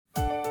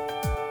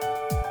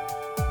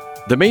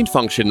The main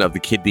function of the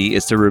kidney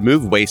is to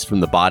remove waste from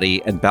the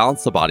body and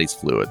balance the body's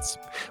fluids.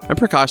 I'm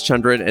Prakash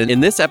Chandran, and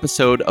in this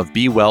episode of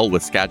Be Well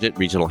with Skagit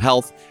Regional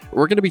Health,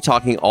 we're going to be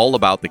talking all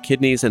about the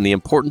kidneys and the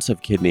importance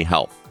of kidney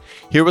health.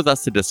 Here with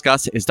us to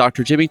discuss is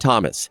Dr. Jimmy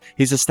Thomas.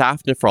 He's a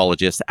staff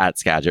nephrologist at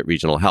Skagit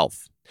Regional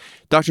Health.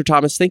 Dr.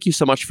 Thomas, thank you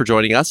so much for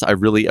joining us. I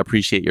really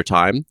appreciate your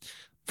time.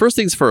 First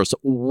things first,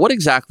 what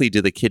exactly do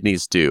the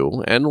kidneys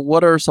do, and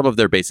what are some of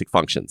their basic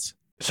functions?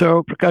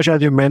 So, Prakash,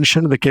 as you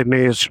mentioned, the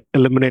kidneys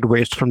eliminate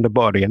waste from the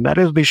body, and that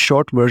is the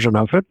short version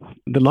of it.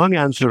 The long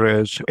answer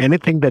is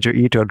anything that you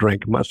eat or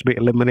drink must be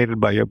eliminated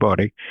by your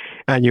body,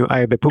 and you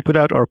either poop it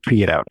out or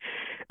pee it out.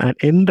 And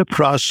in the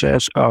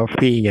process of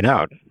peeing it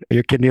out,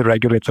 your kidney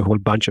regulates a whole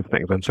bunch of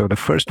things. And so the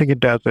first thing it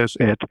does is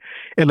it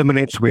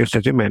eliminates waste,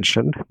 as you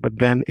mentioned, but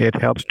then it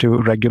helps to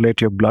regulate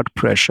your blood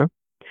pressure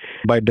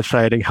by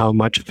deciding how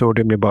much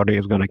sodium your body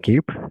is going to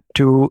keep.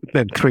 2,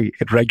 then 3,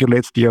 it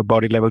regulates your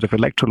body levels of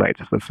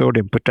electrolytes, so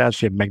sodium,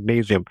 potassium,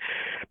 magnesium.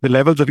 The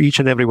levels of each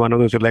and every one of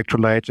those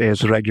electrolytes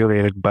is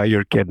regulated by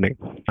your kidney.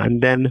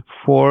 And then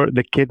 4,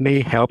 the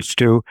kidney helps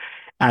to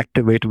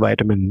activate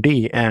vitamin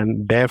D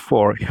and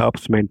therefore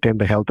helps maintain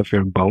the health of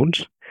your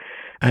bones.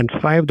 And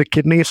 5, the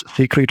kidneys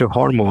secrete a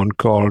hormone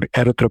called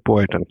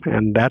erythropoietin,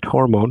 and that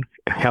hormone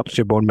helps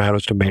your bone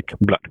marrows to make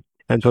blood.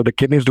 And so the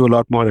kidneys do a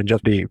lot more than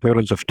just the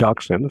clearance of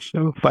toxins.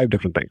 So 5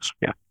 different things.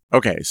 Yeah.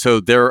 Okay, so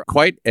they're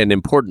quite an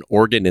important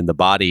organ in the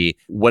body.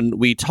 When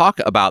we talk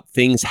about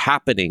things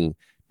happening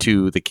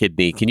to the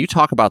kidney, can you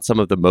talk about some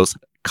of the most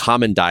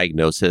common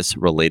diagnosis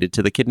related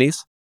to the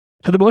kidneys?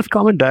 So the most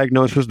common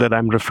diagnosis that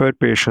I'm referred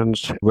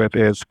patients with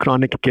is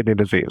chronic kidney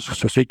disease,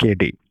 so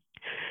CKD.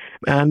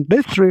 And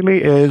this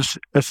really is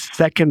a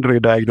secondary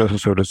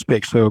diagnosis, so to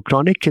speak. So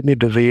chronic kidney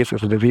disease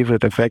is a disease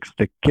that affects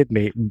the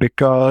kidney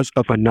because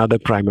of another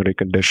primary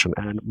condition.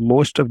 And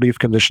most of these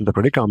conditions are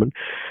pretty common.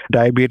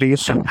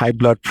 Diabetes, high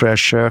blood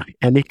pressure,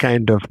 any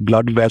kind of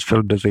blood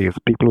vessel disease,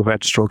 people who've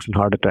had strokes and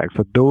heart attacks.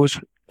 So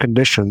those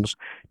conditions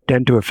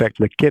tend to affect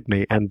the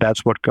kidney, and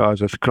that's what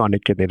causes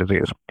chronic kidney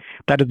disease.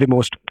 That is the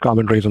most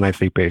common reason I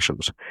see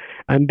patients.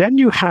 And then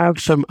you have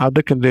some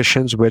other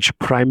conditions which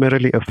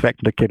primarily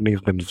affect the kidneys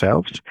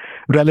themselves,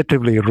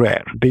 relatively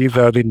rare. These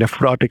are the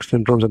nephrotic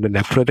syndromes and the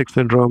nephritic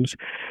syndromes,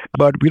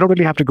 but we don't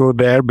really have to go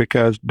there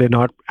because they're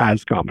not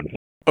as common.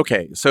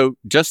 Okay, so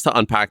just to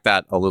unpack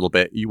that a little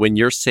bit, when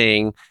you're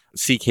saying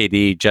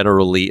CKD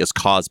generally is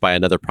caused by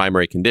another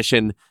primary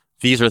condition,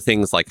 these are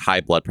things like high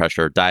blood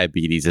pressure,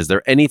 diabetes. Is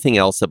there anything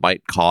else that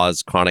might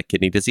cause chronic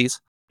kidney disease?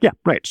 Yeah,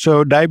 right.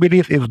 So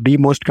diabetes is the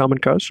most common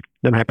cause,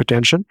 then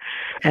hypertension.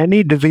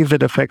 Any disease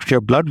that affects your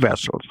blood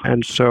vessels.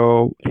 And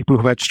so people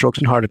who had strokes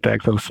and heart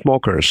attacks, or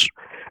smokers,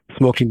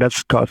 smoking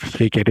does cause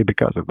CKD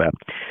because of that.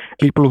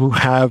 People who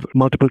have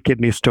multiple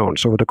kidney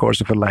stones over the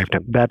course of a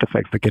lifetime, that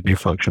affects the kidney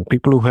function.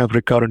 People who have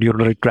recurrent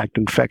urinary tract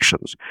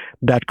infections,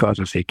 that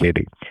causes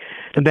CKD.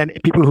 And then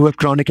people who have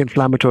chronic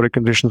inflammatory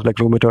conditions like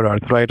rheumatoid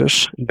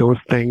arthritis, those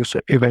things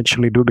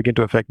eventually do begin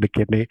to affect the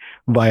kidney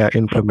via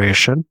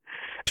inflammation.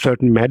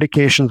 Certain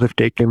medications, if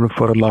taken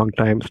for a long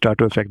time, start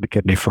to affect the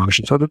kidney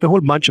function. So there's a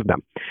whole bunch of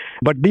them.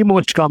 But the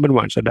most common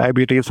ones are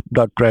diabetes,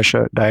 blood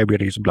pressure.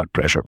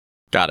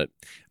 Got it.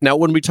 Now,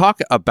 when we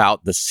talk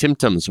about the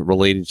symptoms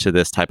related to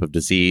this type of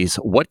disease,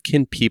 what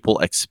can people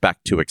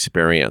expect to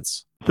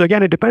experience? So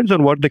again, it depends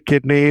on what the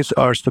kidneys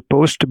are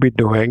supposed to be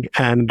doing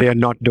and they're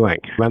not doing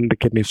when the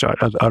kidneys are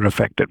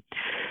affected.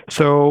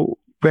 So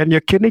when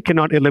your kidney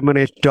cannot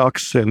eliminate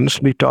toxins,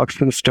 the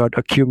toxins start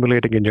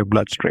accumulating in your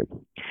bloodstream.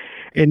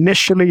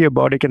 Initially, your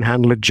body can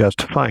handle it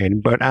just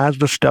fine, but as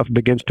the stuff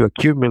begins to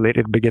accumulate,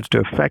 it begins to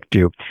affect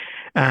you.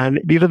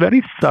 And these are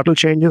very subtle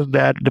changes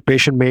that the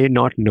patient may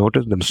not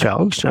notice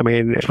themselves. I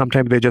mean,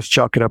 sometimes they just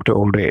chalk it up to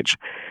old age.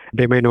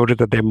 They may notice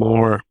that they're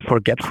more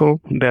forgetful,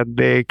 that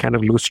they kind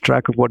of lose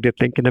track of what they're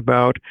thinking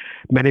about.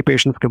 Many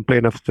patients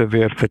complain of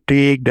severe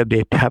fatigue, that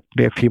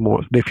they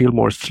feel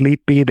more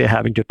sleepy, they're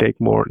having to take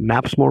more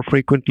naps more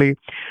frequently.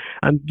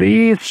 And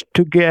these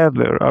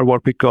together are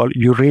what we call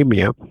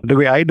uremia. The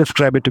way I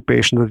describe it to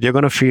patients is you're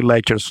going to feel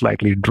like you're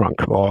slightly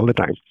drunk all the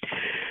time,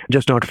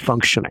 just not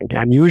functioning.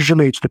 And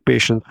usually it's the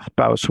patient's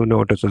spouse who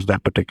notices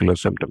that particular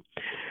symptom.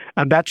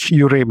 And that's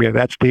uremia.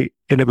 That's the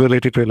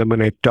inability to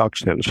eliminate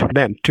toxins.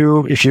 Then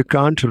 2, if you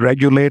can't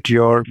regulate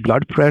your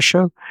blood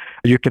pressure,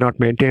 you cannot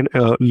maintain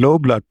a low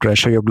blood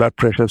pressure. Your blood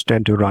pressures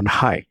tend to run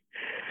high.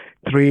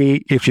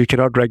 3, if you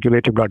cannot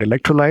regulate your blood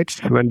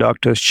electrolytes, when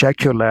doctors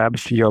check your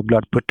labs, your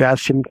blood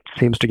potassium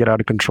seems to get out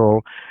of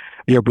control.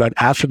 Your blood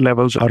acid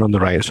levels are on the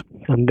rise.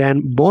 And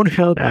then bone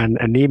health and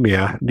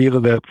anemia, these are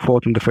the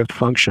 4th and the 5th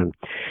function.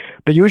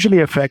 They're usually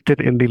affected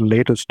in the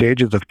later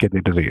stages of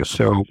kidney disease.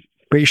 So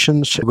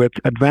patients with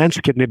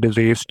advanced kidney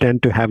disease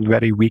tend to have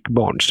very weak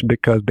bones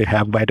because they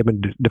have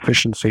vitamin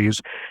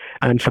deficiencies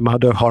and some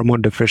other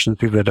hormone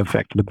deficiencies that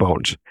affect the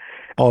bones.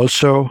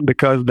 Also,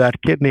 because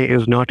that kidney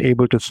is not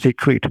able to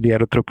secrete the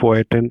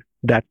erythropoietin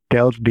that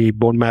tells the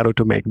bone marrow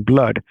to make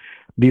blood,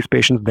 these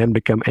patients then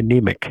become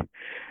anemic.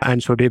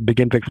 And so they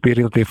begin to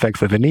experience the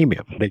effects of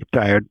anemia. They get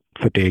tired,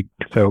 fatigued.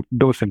 So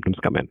those symptoms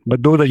come in.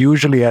 But those are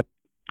usually at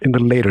in the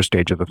later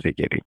stages of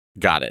CKD.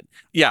 Got it.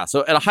 Yeah.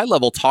 So at a high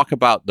level, talk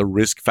about the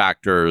risk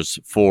factors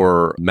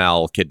for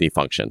kidney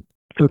function.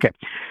 Okay.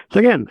 So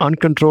again,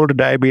 uncontrolled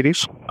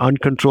diabetes,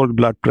 uncontrolled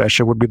blood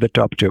pressure would be the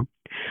top two.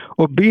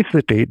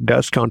 Obesity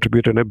does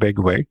contribute in a big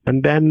way.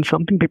 And then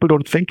something people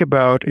don't think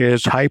about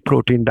is high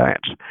protein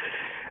diets.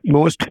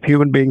 Most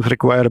human beings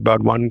require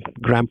about 1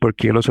 gram per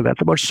kilo. So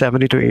that's about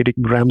 70 to 80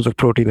 grams of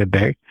protein a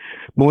day.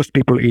 Most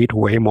people eat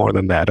way more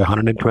than that,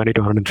 120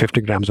 to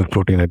 150 grams of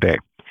protein a day.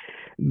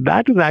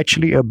 That is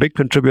actually a big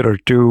contributor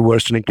to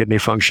worsening kidney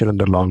function in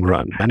the long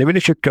run. And even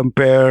if you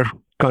compare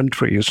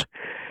countries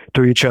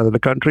to each other, the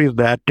countries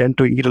that tend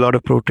to eat a lot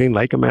of protein,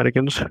 like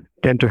Americans,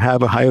 tend to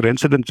have a higher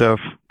incidence of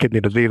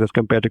kidney disease as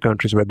compared to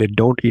countries where they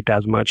don't eat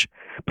as much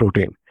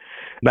protein.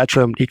 That's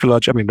an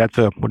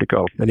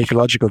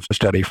ecological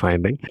study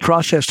finding.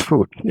 Processed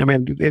food. I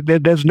mean,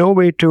 there's no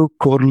way to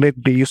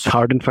correlate these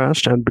hard and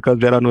fast, and because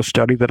there are no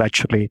studies that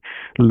actually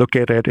look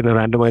at it in a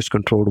randomized,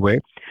 controlled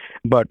way.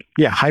 But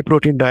yeah, high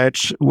protein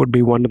diets would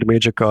be one of the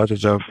major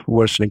causes of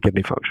worsening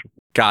kidney function.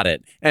 Got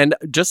it. And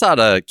just out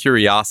of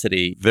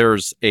curiosity,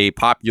 there's a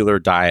popular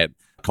diet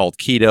called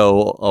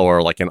keto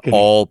or like an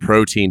all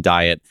protein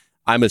diet.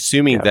 I'm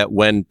assuming that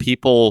when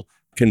people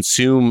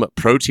consume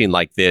protein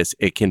like this,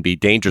 it can be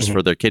dangerous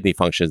for their kidney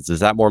functions.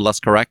 Is that more or less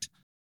correct?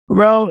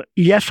 Well,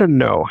 yes and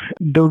no.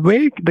 The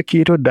way the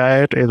keto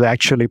diet is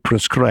actually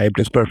prescribed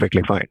is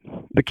perfectly fine.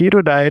 The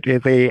keto diet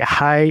is a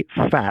high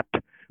fat,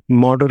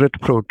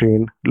 moderate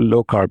protein,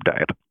 low carb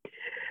diet.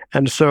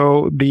 And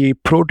so the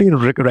protein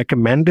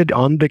recommended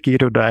on the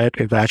keto diet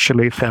is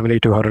actually 70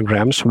 to 100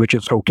 grams, which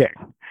is okay.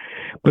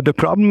 But the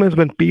problem is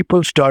when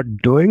people start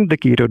doing the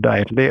keto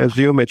diet, they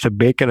assume it's a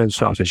bacon and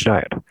sausage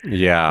diet.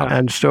 Yeah.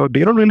 And so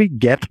they don't really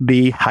get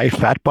the high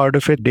fat part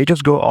of it. They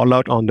just go all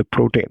out on the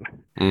protein.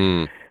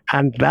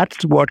 And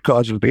that's what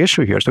causes the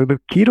issue here. So the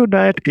keto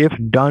diet, if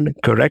done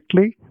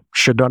correctly,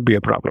 should not be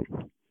a problem.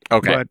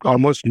 Okay. But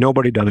almost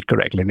nobody does it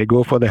correctly. They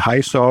go for the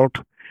high salt,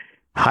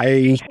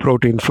 high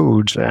protein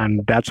foods,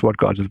 and that's what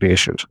causes the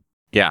issues.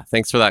 Yeah.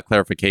 Thanks for that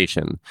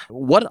clarification.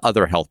 What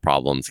other health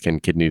problems can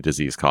kidney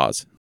disease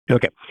cause?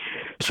 Okay.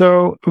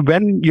 So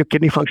when your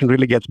kidney function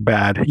really gets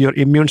bad, your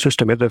immune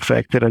system is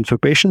affected. And so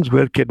patients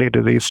with kidney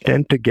disease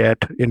tend to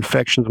get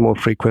infections more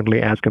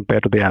frequently as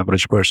compared to the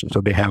average person. So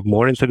they have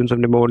more incidence of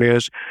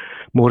pneumonias,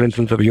 more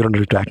incidence of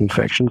urinary tract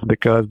infections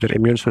because their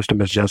immune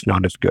system is just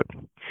not as good.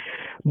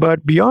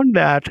 But beyond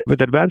that,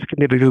 with advanced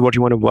kidney disease, what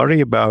you want to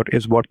worry about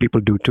is what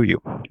people do to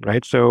you,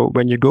 right? So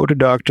when you go to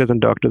doctors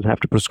and doctors have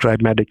to prescribe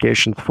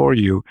medications for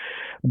you,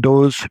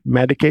 those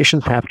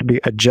medications have to be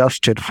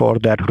adjusted for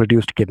that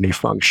reduced kidney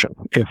function.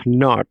 If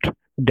not,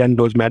 then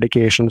those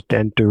medications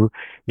tend to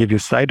give you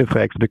side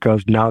effects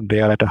because now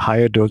they are at a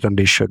higher dose than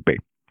they should be.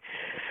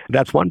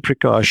 That's one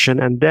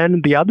precaution. And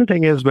then the other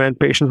thing is when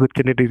patients with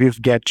kidney disease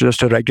get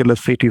just a regular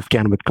CT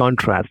scan with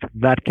contrast,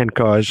 that can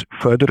cause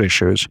further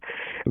issues.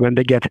 When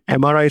they get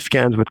MRI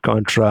scans with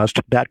contrast,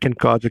 that can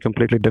cause a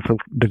completely different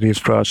disease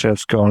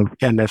process called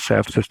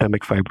NSF,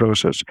 systemic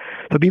fibrosis.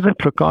 So these are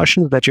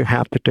precautions that you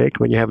have to take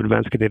when you have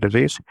advanced kidney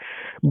disease.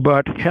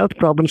 But health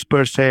problems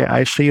per se,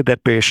 I see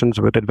that patients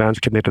with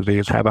advanced kidney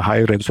disease have a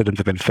higher incidence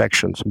of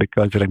infections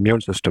because their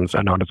immune systems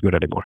are not as good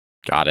anymore.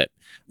 Got it.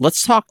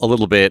 Let's talk a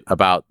little bit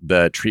about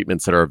the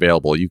treatments that are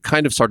available. You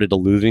kind of started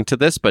alluding to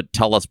this, but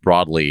tell us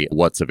broadly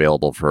what's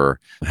available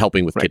for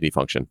helping with kidney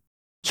function.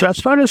 So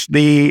as far as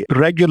the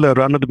regular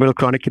run-of-the-mill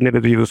chronic kidney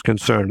disease is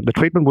concerned, the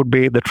treatment would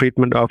be the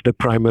treatment of the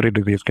primary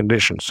disease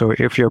condition. So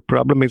if your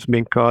problem is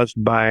being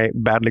caused by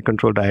badly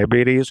controlled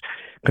diabetes,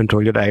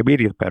 control your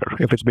diabetes better.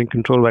 If it's being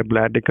controlled by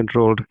badly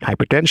controlled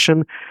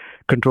hypertension,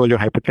 control your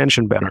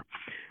hypertension better.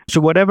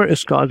 So whatever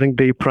is causing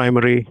the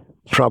primary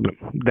problem,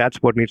 that's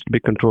what needs to be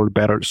controlled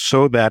better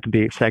so that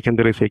the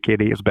secondary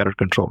CKD is better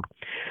controlled.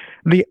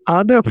 The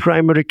other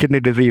primary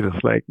kidney diseases,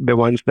 like the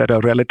ones that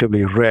are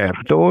relatively rare,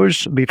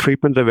 the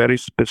treatments are very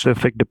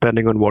specific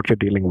depending on what you're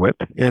dealing with.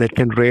 And it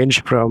can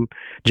range from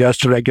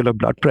just regular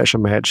blood pressure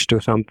meds to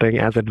something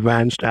as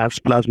advanced as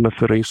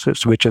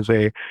plasmapheresis, which is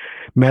a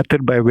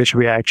method by which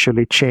we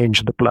actually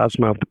change the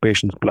plasma of the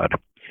patient's blood.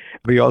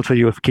 We also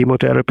use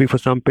chemotherapy for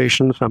some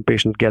patients. Some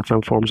patients get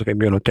some forms of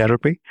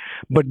immunotherapy.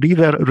 But these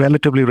are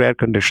relatively rare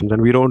conditions,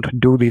 and we don't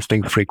do these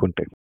things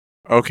frequently.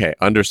 Okay,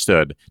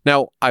 understood.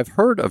 Now, I've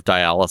heard of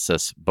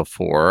dialysis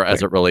before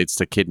as it relates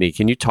to kidney.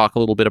 Can you talk a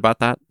little bit about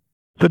that?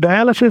 So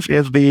dialysis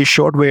is the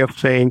short way of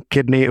saying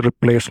kidney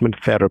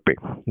replacement therapy,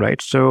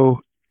 right?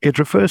 So it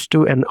refers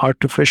to an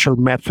artificial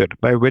method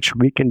by which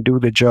we can do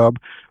the job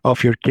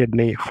of your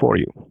kidney for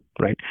you,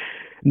 right?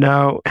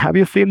 Now, have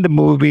you seen the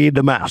movie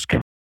The Mask?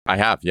 I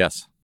have,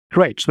 yes.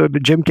 Right. So the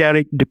Jim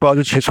Carrey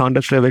deposits his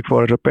Honda Civic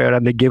for a repair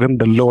and they give him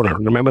the loaner.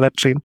 Remember that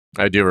scene?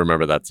 I do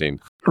remember that scene.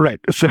 Right.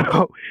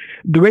 So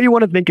the way you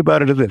want to think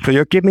about it is this. So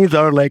your kidneys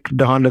are like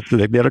the Honda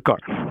Civic. They're a car.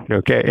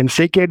 Okay. In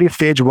CKD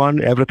stage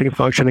 1, everything's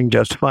functioning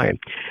just fine.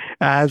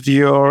 As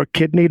your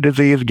kidney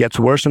disease gets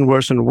worse and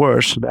worse and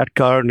worse, that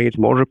car needs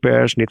more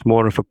repairs, needs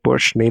more of a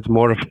push, needs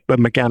more of a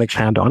mechanic's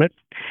hand on it.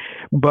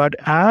 But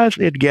as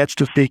it gets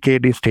to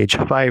CKD stage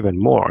 5 and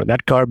more,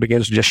 that car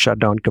begins to just shut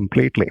down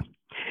completely.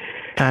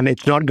 And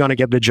it's not going to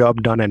get the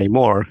job done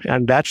anymore.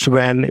 And that's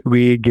when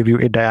we give you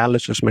a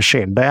dialysis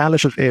machine.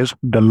 Dialysis is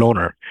the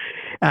loaner.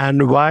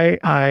 And why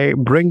I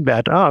bring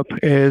that up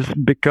is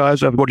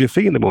because of what you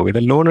see in the movie.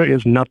 The loaner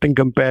is nothing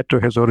compared to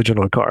his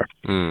original car.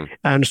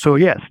 And so,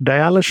 yes,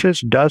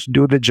 dialysis does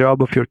do the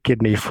job of your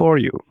kidney for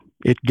you.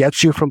 It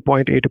gets you from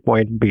point A to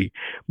point B,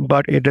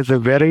 but it is a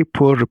very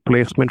poor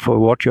replacement for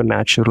what your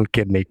natural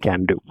kidney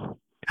can do.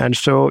 And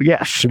so,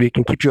 yes, we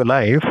can keep you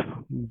alive,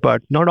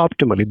 but not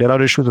optimally. There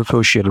are issues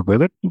associated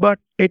with it, but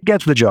it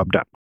gets the job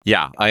done.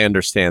 Yeah, I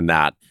understand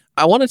that.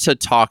 I wanted to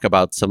talk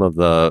about some of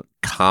the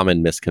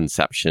common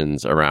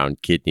misconceptions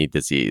around kidney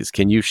disease.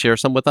 Can you share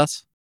some with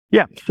us?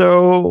 Yeah,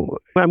 so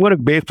I'm going to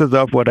base this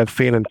off what I've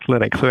seen in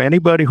clinic. So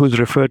anybody who's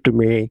referred to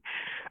me,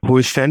 who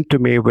is sent to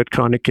me with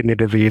chronic kidney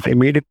disease,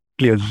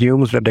 immediately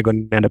assumes that they're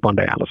going to end up on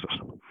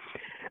dialysis.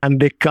 And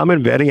they come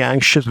in very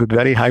anxious with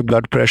very high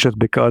blood pressures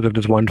because of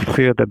this one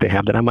fear that they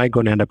have, that am I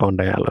going to end up on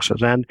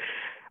dialysis? And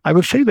I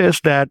will say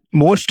this, that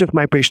most of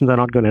my patients are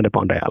not going to end up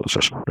on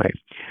dialysis, right?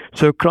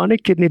 So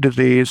chronic kidney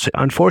disease,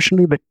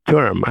 unfortunately,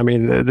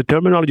 the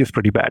terminology is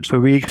pretty bad. So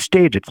we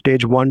stage it,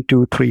 stage 1,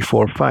 2, 3,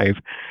 4,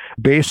 5,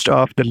 based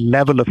off the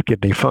level of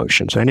kidney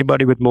function. So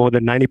anybody with more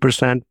than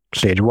 90%,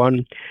 stage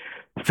 1,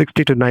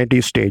 60 to 90,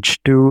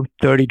 stage 2,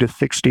 30 to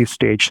 60,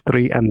 stage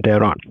 3, and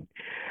thereon.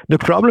 The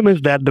problem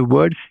is that the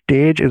word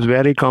stage is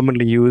very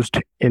commonly used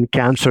in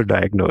cancer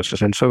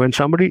diagnosis. And so when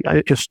somebody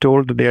is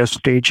told that they are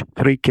stage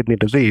 3 kidney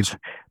disease,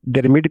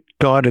 their immediate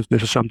thought is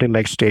this is something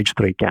like stage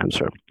 3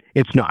 cancer.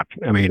 It's not.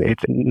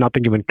 It's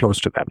nothing even close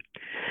to that.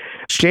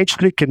 Stage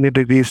 3 kidney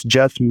disease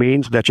just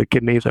means that your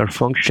kidneys are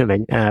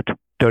functioning at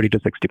 30 to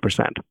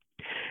 60%.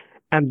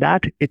 And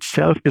that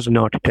itself is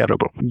not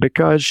terrible,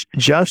 because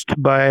just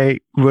by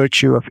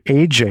virtue of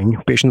aging,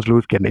 patients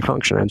lose kidney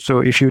function. And so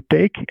if you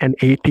take an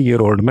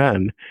 80-year-old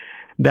man,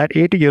 that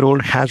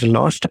 80-year-old has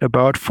lost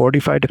about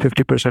 45 to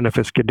 50% of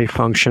his kidney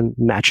function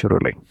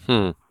naturally.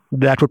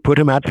 That would put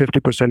him at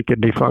 50%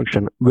 kidney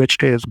function,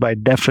 which is by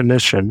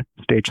definition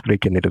stage 3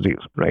 kidney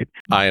disease, right?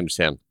 I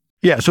understand.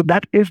 Yeah, so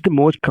that is the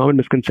most common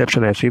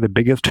misconception I see, the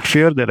biggest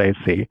fear that I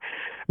see,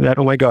 that,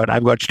 oh my God,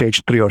 I've got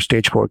stage 3 or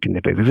stage 4 kidney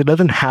disease. It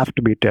doesn't have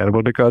to be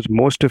terrible, because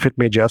most of it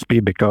may just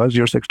be because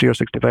you're 60 or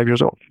 65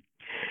 years old.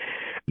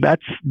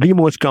 That's the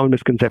most common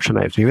misconception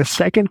I see. The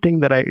second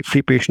thing that I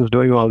see patients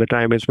doing all the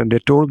time is when they're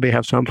told they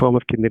have some form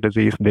of kidney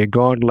disease, they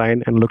go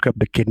online and look up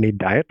the kidney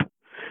diet.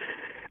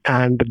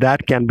 And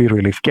that can be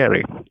really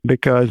scary,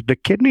 because the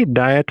kidney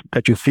diet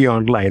that you see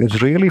online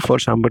is really for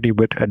somebody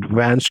with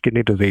advanced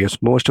kidney disease,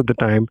 most of the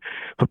time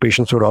for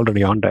patients who are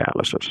already on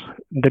dialysis.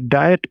 The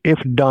diet, if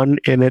done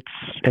in its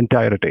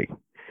entirety,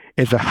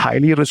 is a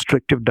highly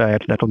restrictive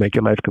diet that will make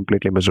your life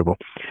completely miserable.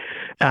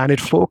 And it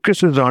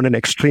focuses on an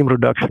extreme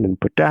reduction in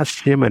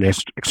potassium and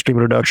extreme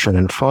reduction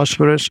in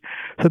phosphorus.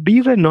 So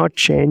these are not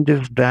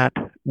changes that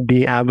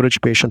the average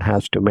patient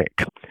has to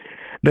make.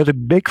 There's a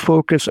big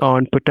focus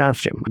on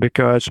potassium,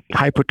 because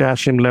high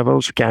potassium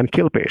levels can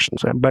kill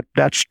patients. But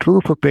that's true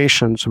for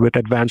patients with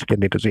advanced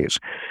kidney disease.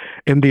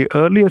 In the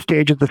earlier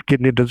stages of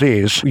kidney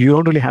disease, you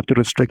don't really have to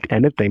restrict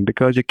anything,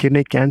 because your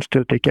kidney can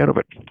still take care of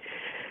it.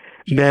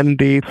 Then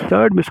the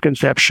third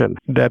misconception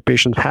that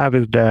patients have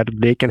is that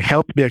they can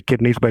help their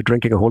kidneys by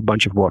drinking a whole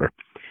bunch of water.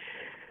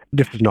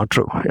 This is not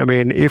true.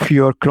 If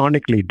you're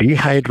chronically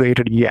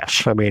dehydrated,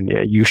 yes.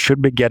 You should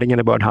be getting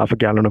in about half a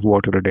gallon of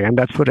water a day, and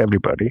that's for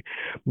everybody.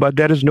 But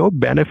there is no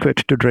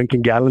benefit to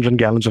drinking gallons and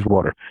gallons of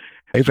water.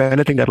 If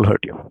anything, that'll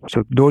hurt you.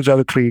 So those are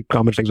the 3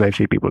 common things I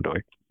see people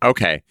doing.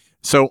 Okay.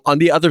 So on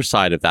the other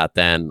side of that,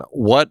 then,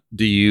 what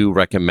do you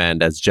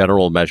recommend as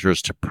general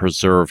measures to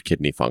preserve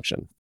kidney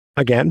function?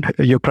 Again,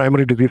 your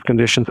primary disease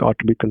conditions ought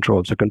to be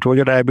controlled. So control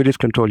your diabetes,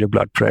 control your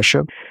blood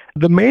pressure.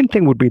 The main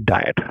thing would be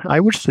diet. I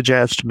would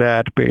suggest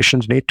that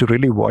patients need to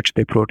really watch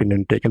their protein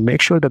intake and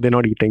make sure that they're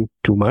not eating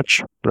too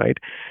much, right?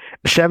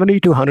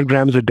 70 to 100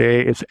 grams a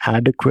day is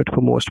adequate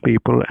for most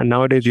people. And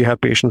nowadays you have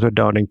patients who are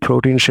downing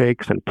protein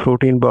shakes and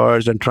protein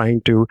bars and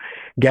trying to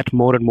get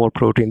more and more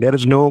protein. There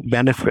is no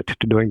benefit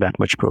to doing that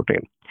much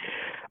protein.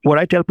 What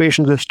I tell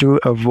patients is to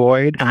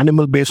avoid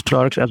animal-based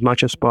products as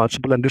much as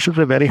possible. And this is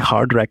a very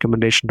hard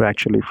recommendation to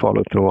actually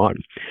follow through on.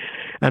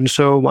 And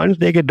so once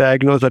they get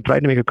diagnosed, I try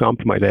to make a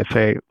compromise. I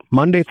say,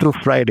 Monday through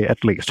Friday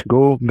at least,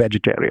 go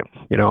vegetarian.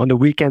 On the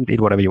weekends,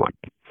 eat whatever you want.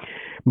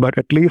 But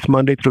at least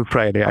Monday through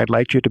Friday, I'd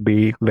like you to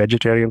be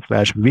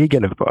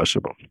vegetarian/vegan if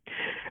possible.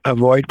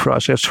 Avoid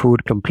processed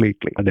food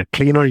completely. And the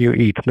cleaner you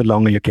eat, the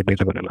longer your kidneys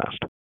are going to last.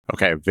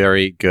 Okay,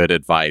 very good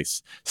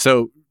advice.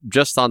 So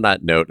just on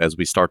that note, as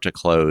we start to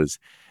close,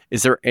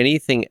 is there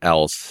anything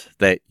else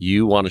that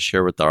you want to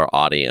share with our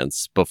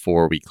audience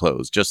before we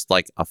close? Just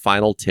like a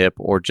final tip,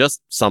 or just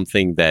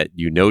something that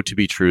you know to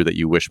be true that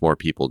you wish more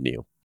people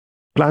knew?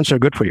 Plants are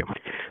good for you.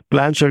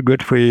 Plants are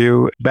good for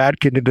you.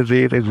 Bad kidney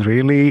disease is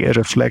really a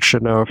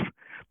reflection of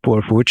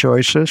poor food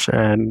choices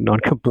and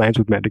non-compliance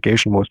with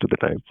medication most of the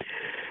time.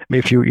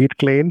 If you eat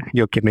clean,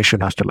 your kidney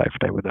should last a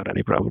lifetime without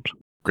any problems.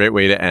 Great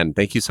way to end.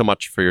 Thank you so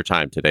much for your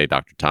time today,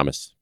 Dr.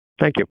 Thomas.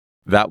 Thank you.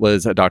 That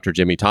was Dr.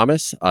 Jimmy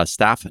Thomas, a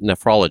staff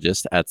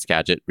nephrologist at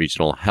Skagit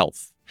Regional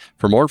Health.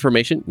 For more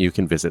information, you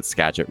can visit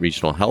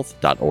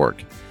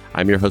skagitregionalhealth.org.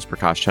 I'm your host,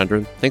 Prakash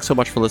Chandran. Thanks so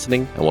much for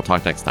listening, and we'll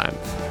talk next time.